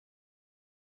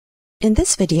In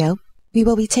this video, we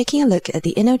will be taking a look at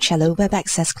the InnoCielo Web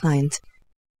Access Client.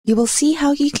 You will see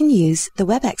how you can use the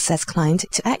Web Access Client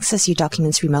to access your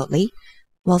documents remotely,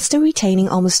 while still retaining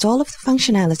almost all of the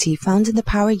functionality found in the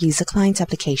Power User Client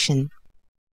application.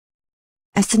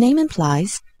 As the name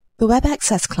implies, the Web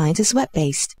Access Client is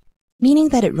web-based, meaning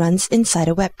that it runs inside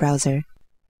a web browser.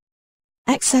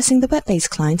 Accessing the web-based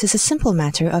client is a simple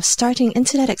matter of starting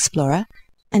Internet Explorer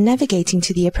and navigating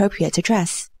to the appropriate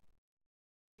address.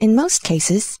 In most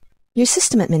cases, your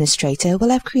system administrator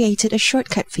will have created a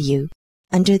shortcut for you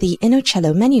under the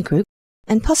InnoCielo menu group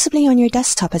and possibly on your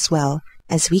desktop as well,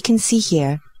 as we can see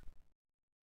here.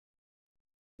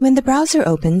 When the browser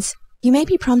opens, you may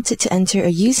be prompted to enter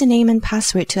a username and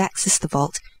password to access the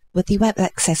vault with the Web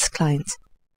Access Client.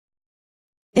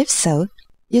 If so,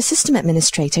 your system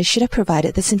administrator should have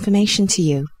provided this information to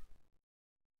you.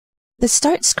 The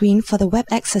start screen for the Web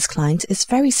Access Client is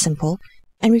very simple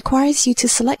and requires you to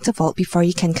select a vault before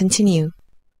you can continue.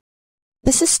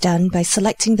 This is done by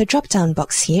selecting the drop-down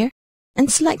box here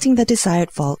and selecting the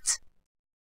desired vault.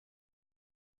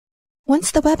 Once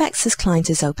the Web Access Client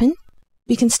is open,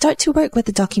 we can start to work with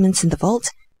the documents in the vault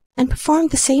and perform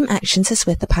the same actions as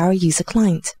with the Power User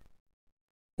Client.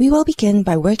 We will begin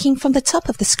by working from the top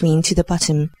of the screen to the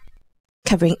bottom,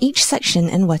 covering each section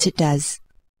and what it does.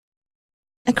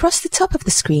 Across the top of the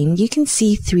screen, you can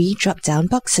see 3 drop-down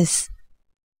boxes.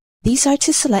 These are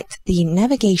to select the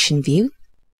Navigation View,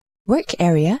 Work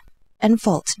Area, and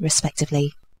Vault,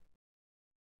 respectively.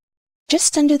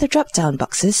 Just under the drop-down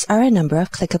boxes are a number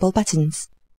of clickable buttons.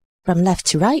 From left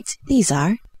to right, these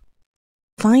are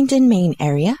Find in Main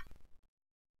Area,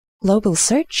 Global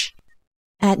Search,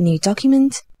 Add New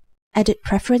Document, Edit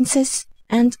Preferences,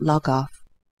 and Log Off.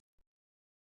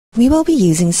 We will be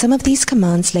using some of these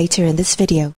commands later in this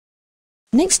video.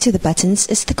 Next to the buttons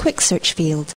is the Quick Search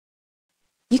field.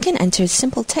 You can enter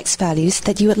simple text values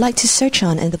that you would like to search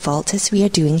on in the vault, as we are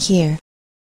doing here.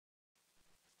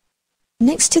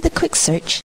 Next to the Quick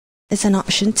Search is an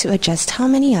option to adjust how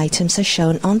many items are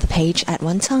shown on the page at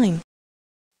one time.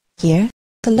 Here,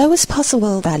 the lowest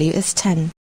possible value is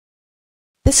 10.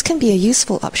 This can be a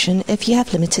useful option if you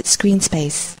have limited screen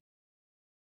space.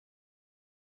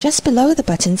 Just below the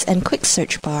buttons and Quick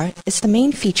Search bar is the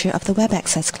main feature of the Web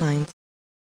Access Client.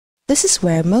 This is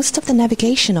where most of the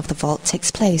navigation of the vault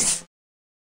takes place.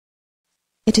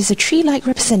 It is a tree-like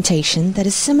representation that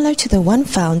is similar to the one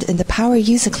found in the Power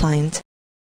User Client.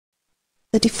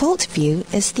 The default view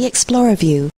is the Explorer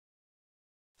view.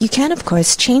 You can of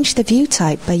course change the view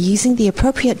type by using the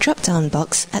appropriate drop-down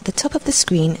box at the top of the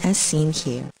screen as seen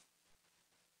here.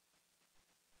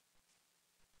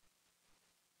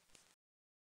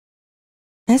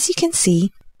 As you can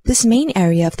see, this main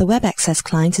area of the Web Access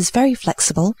Client is very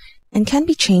flexible and can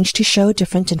be changed to show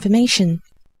different information.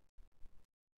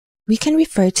 We can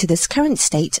refer to this current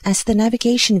state as the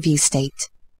Navigation View state.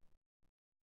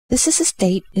 This is a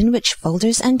state in which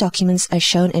folders and documents are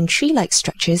shown in tree-like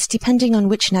structures depending on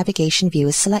which navigation view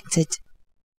is selected.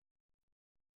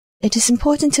 It is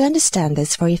important to understand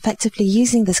this for effectively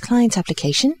using this client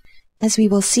application, as we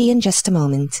will see in just a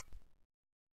moment.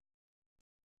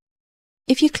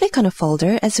 If you click on a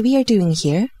folder, as we are doing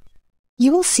here,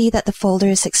 you will see that the folder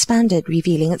is expanded,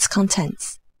 revealing its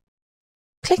contents.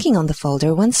 Clicking on the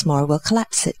folder once more will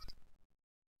collapse it.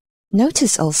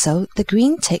 Notice also the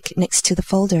green tick next to the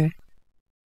folder.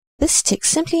 This tick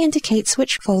simply indicates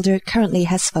which folder currently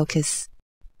has focus.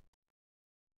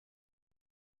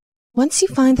 Once you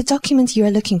find the document you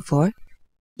are looking for,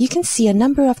 you can see a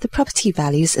number of the property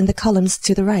values in the columns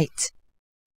to the right.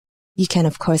 You can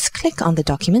of course click on the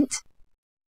document.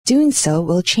 Doing so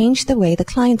will change the way the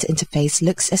client interface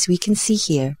looks, as we can see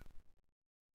here.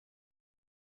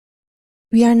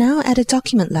 We are now at a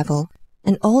document level,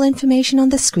 and all information on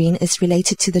the screen is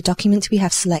related to the document we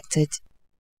have selected.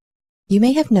 You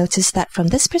may have noticed that from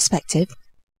this perspective,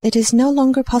 it is no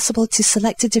longer possible to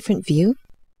select a different view,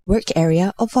 work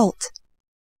area, or vault.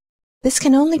 This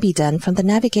can only be done from the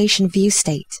Navigation View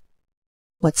state.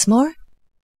 What's more,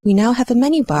 we now have a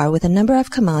menu bar with a number of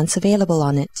commands available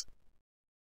on it.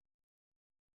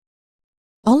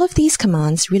 All of these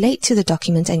commands relate to the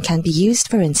document and can be used,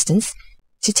 for instance,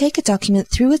 to take a document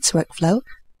through its workflow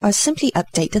or simply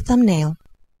update the thumbnail.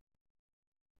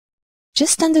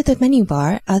 Just under the menu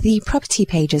bar are the property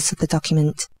pages of the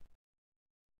document.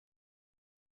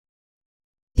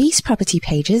 These property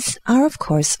pages are of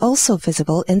course also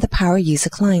visible in the Power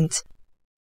User Client.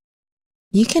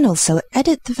 You can also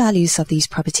edit the values of these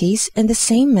properties in the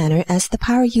same manner as the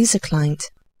Power User Client.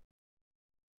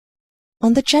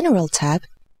 On the General tab,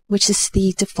 which is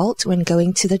the default when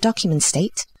going to the document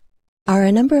state, are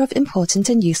a number of important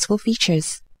and useful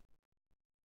features.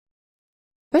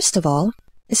 First of all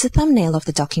is the thumbnail of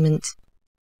the document.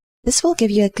 This will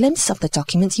give you a glimpse of the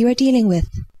document you are dealing with.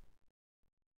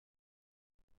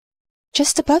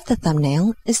 Just above the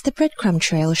thumbnail is the breadcrumb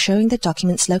trail showing the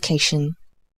document's location.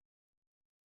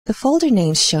 The folder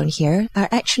names shown here are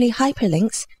actually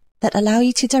hyperlinks that allow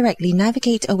you to directly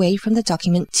navigate away from the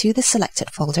document to the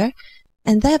selected folder,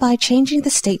 and thereby changing the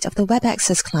state of the web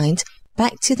access client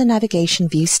back to the navigation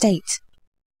view state.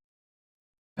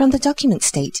 From the document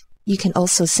state, you can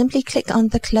also simply click on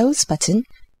the Close button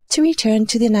to return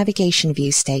to the navigation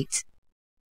view state.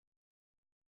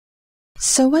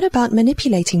 So what about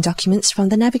manipulating documents from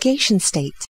the navigation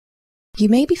state? You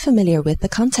may be familiar with the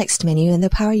context menu in the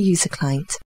Power User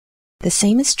client. The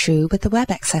same is true with the web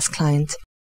access client.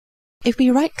 If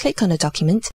we right-click on a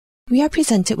document, we are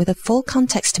presented with a full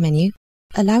context menu,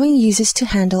 allowing users to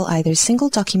handle either single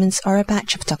documents or a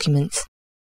batch of documents.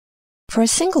 For a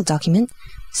single document,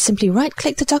 simply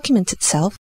right-click the document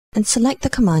itself and select the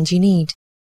command you need.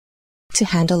 To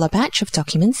handle a batch of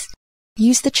documents,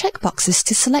 use the checkboxes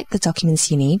to select the documents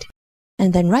you need,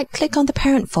 and then right-click on the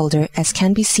parent folder as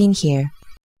can be seen here.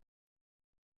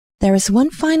 There is one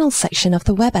final section of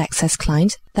the web access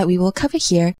client that we will cover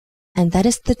here, and that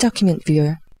is the document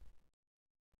viewer.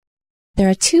 There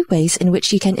are two ways in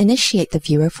which you can initiate the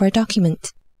viewer for a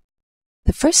document.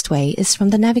 The first way is from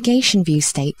the navigation view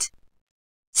state.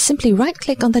 Simply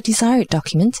right-click on the desired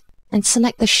document and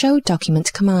select the Show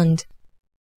Document command.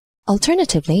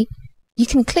 Alternatively, you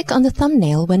can click on the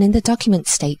thumbnail when in the document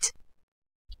state.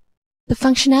 The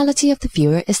functionality of the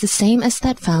viewer is the same as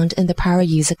that found in the Power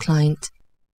User client.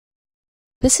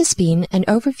 This has been an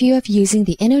overview of using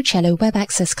the InnoCielo Web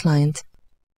Access Client.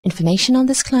 Information on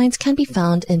this client can be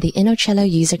found in the InnoCielo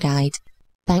User Guide.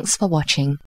 Thanks for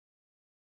watching.